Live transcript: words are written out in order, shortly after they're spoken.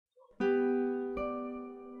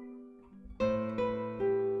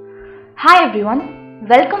Hi everyone,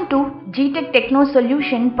 welcome to GTech Techno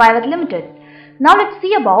Solution Private Limited. Now let's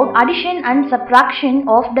see about addition and subtraction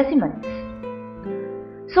of decimals.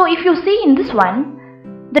 So if you see in this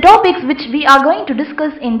one, the topics which we are going to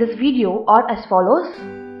discuss in this video are as follows.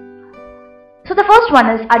 So the first one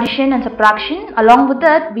is addition and subtraction. Along with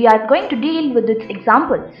that, we are going to deal with its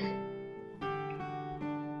examples.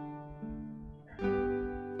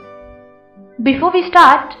 Before we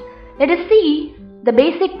start, let us see the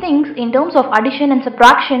basic things in terms of addition and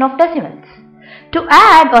subtraction of decimals. To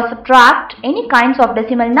add or subtract any kinds of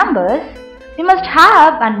decimal numbers, we must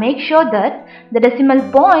have and make sure that the decimal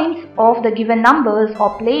points of the given numbers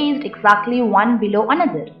are placed exactly one below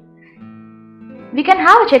another. We can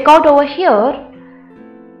have a checkout over here.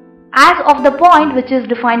 As of the point which is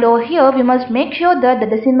defined over here, we must make sure that the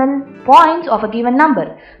decimal points of a given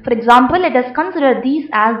number. For example, let us consider these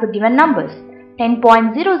as the given numbers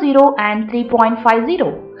 10.00 and 3.50.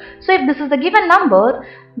 So if this is the given number,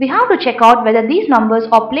 we have to check out whether these numbers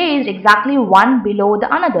are placed exactly one below the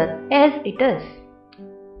another. Yes, it is.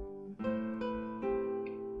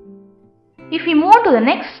 If we move on to the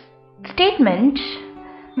next statement,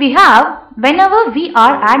 we have whenever we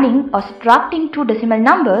are adding or subtracting two decimal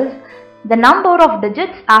numbers, the number of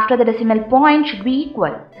digits after the decimal point should be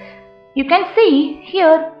equal. You can see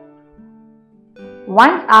here,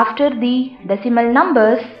 once after the decimal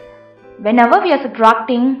numbers, whenever we are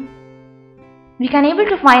subtracting, we can able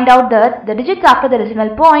to find out that the digits after the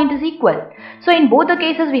decimal point is equal. So in both the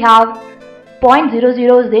cases, we have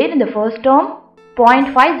 0.00 is there in the first term,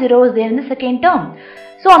 0.50 is there in the second term.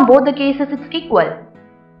 So on both the cases, it's equal.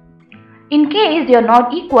 In case they are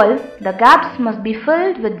not equal, the gaps must be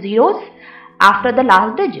filled with zeros after the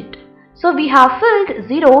last digit. So we have filled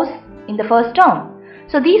zeros in the first term.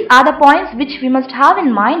 So these are the points which we must have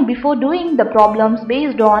in mind before doing the problems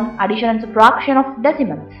based on addition and subtraction of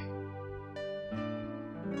decimals.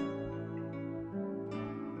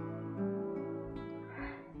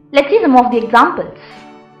 Let's see some of the examples.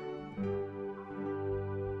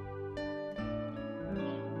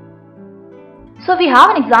 So we have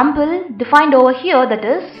an example defined over here, that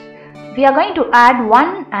is, we are going to add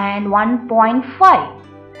 1 and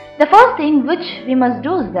 1.5. The first thing which we must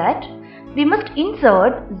do is that we must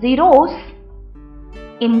insert zeros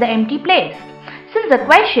in the empty place. Since the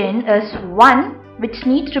question is 1 which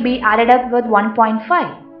needs to be added up with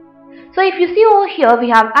 1.5. So if you see over here, we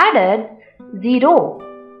have added 0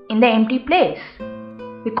 in the empty place.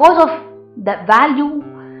 Because of the value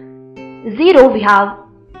 0, we have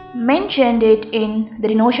mentioned it in the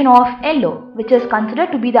denotation of yellow, which is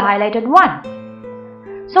considered to be the highlighted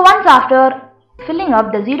one. So once after filling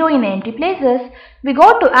up the 0 in the empty places, we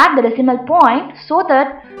got to add the decimal point so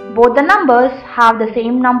that both the numbers have the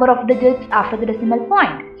same number of digits after the decimal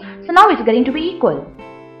point. So now it's going to be equal.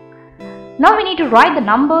 Now we need to write the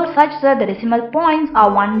number such that the decimal points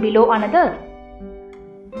are one below another.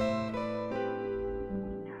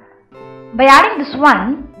 By adding this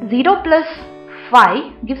one, 0 plus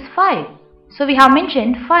 5 gives 5. So we have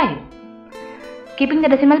mentioned 5. Keeping the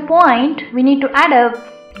decimal point, we need to add up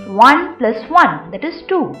 1 plus 1, that is 2.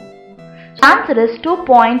 So the answer is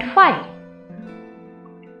 2.5.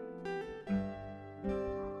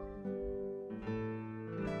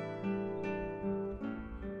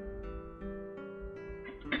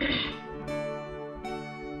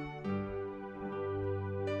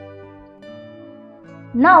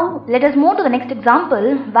 Now let us move to the next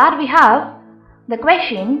example where we have the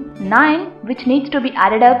question 9 which needs to be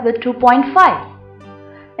added up with 2.5.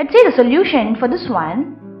 Let's see the solution for this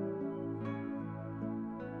one.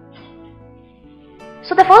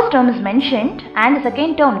 So the first term is mentioned and the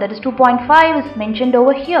second term, that is 2.5, is mentioned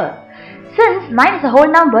over here. Since 9 is a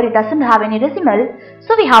whole number, it doesn't have any decimal,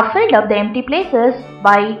 so we have filled up the empty places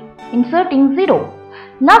by inserting 0.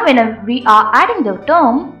 Now when we are adding the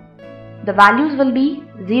term, the values will be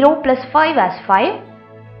 0 plus 5 as 5,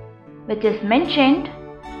 which is mentioned.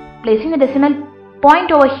 Placing the decimal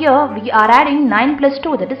point over here, we are adding 9 plus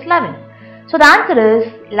 2, that is 11. So the answer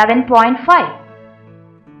is 11.5.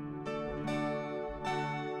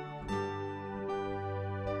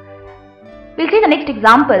 We'll see the next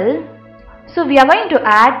example. So we are going to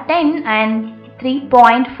add 10 and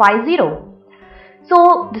 3.50.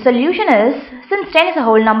 So the solution is, since 10 is a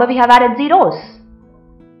whole number, we have added zeros.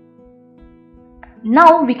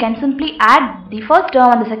 Now we can simply add the first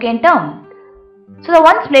term and the second term. So the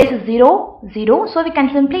ones place is 0, 0. So we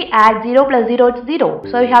can simply add 0 plus 0, it's 0.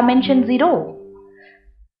 So we have mentioned 0.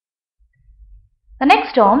 The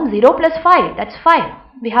next term, 0 plus 5, that's 5.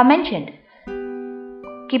 We have mentioned.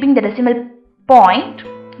 Keeping the decimal point,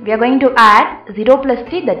 we are going to add 0 plus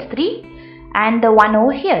 3, that's 3, and the 1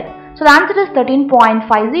 over here. So the answer is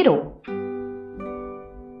 13.50.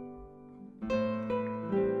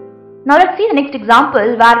 Now let's see the next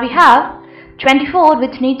example where we have 24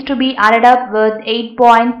 which needs to be added up with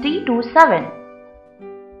 8.327.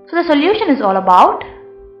 So the solution is all about.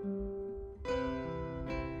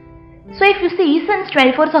 So if you see, since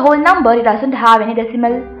 24 is a whole number, it doesn't have any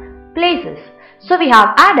decimal places. So we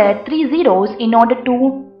have added 3 zeros in order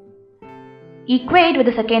to equate with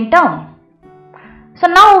the second term. So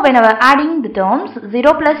now when we are adding the terms,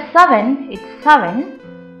 0 plus 7 it's 7,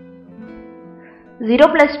 0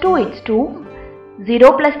 plus 2 it's 2,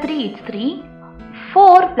 0 plus 3 it's 3,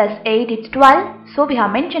 4 plus 8 it's 12. So we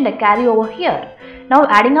have mentioned a carry over here. Now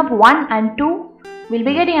adding up 1 and 2, we'll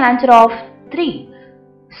be getting an answer of 3.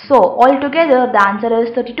 So altogether the answer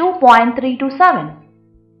is 32.327.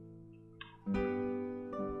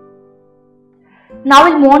 Now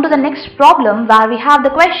we'll move on to the next problem where we have the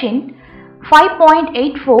question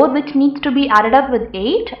 5.84 which needs to be added up with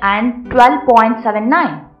 8 and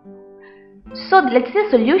 12.79. So let's see the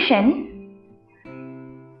solution.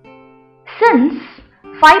 Since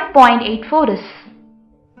 5.84 is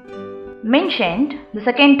mentioned, the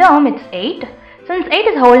second term it's 8. Since 8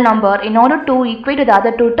 is a whole number, in order to equate to the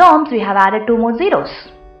other two terms, we have added 2 more zeros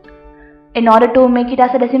in order to make it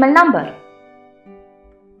as a decimal number.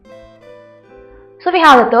 So we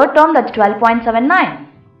have the third term, that's 12.79.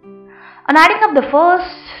 On adding up the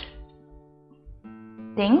first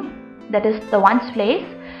thing, that is the ones place,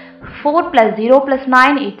 4 plus 0 plus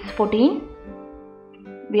 9 it's 14.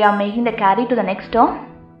 We are making the carry to the next term.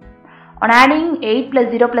 On adding 8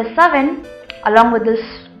 plus 0 plus 7 along with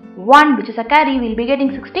this 1 which is a carry, we will be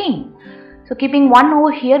getting 16. So keeping 1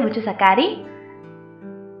 over here which is a carry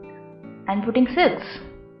and putting 6.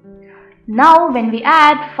 Now when we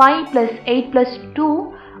add 5 plus 8 plus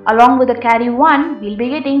 2 along with the carry 1, we will be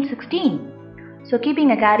getting 16. So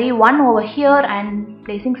keeping a carry 1 over here and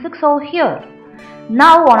placing 6 over here.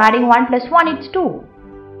 Now on adding 1 plus 1 it's 2.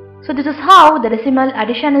 So this is how the decimal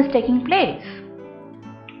addition is taking place.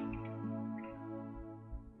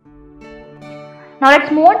 Now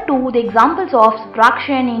let's move on to the examples of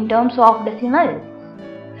subtraction in terms of decimals.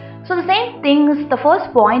 So the same thing is the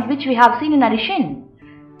first point which we have seen in addition.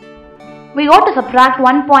 We got to subtract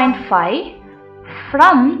 1.5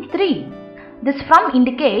 from 3. This from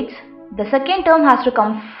indicates the second term has to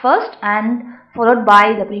come first and followed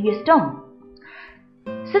by the previous term.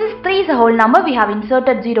 Since 3 is a whole number, we have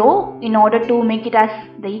inserted 0 in order to make it as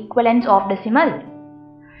the equivalence of decimal.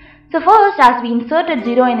 So first, as we inserted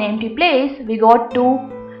 0 in an empty place, we got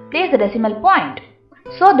to place the decimal point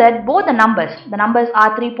so that both the numbers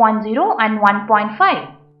are 3.0 and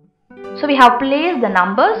 1.5. So we have placed the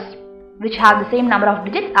numbers which have the same number of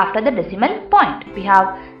digits after the decimal point. We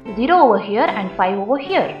have 0 over here and 5 over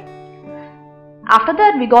here. After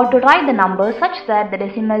that, we got to write the numbers such that the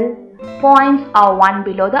decimal points are one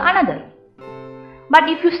below the another. But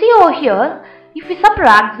if you see over here, if we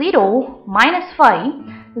subtract 0 minus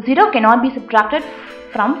 5, 0 cannot be subtracted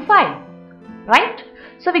from 5, right?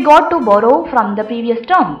 So we got to borrow from the previous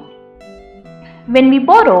term. When we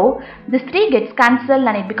borrow, this 3 gets cancelled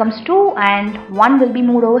and it becomes 2 and 1 will be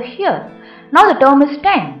moved over here. Now the term is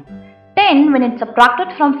 10. 10 when it's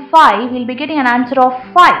subtracted from 5, we'll be getting an answer of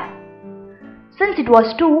 5. Since it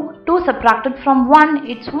was 2, 2 subtracted from 1,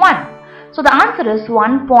 it's 1. So the answer is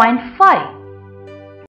 1.5.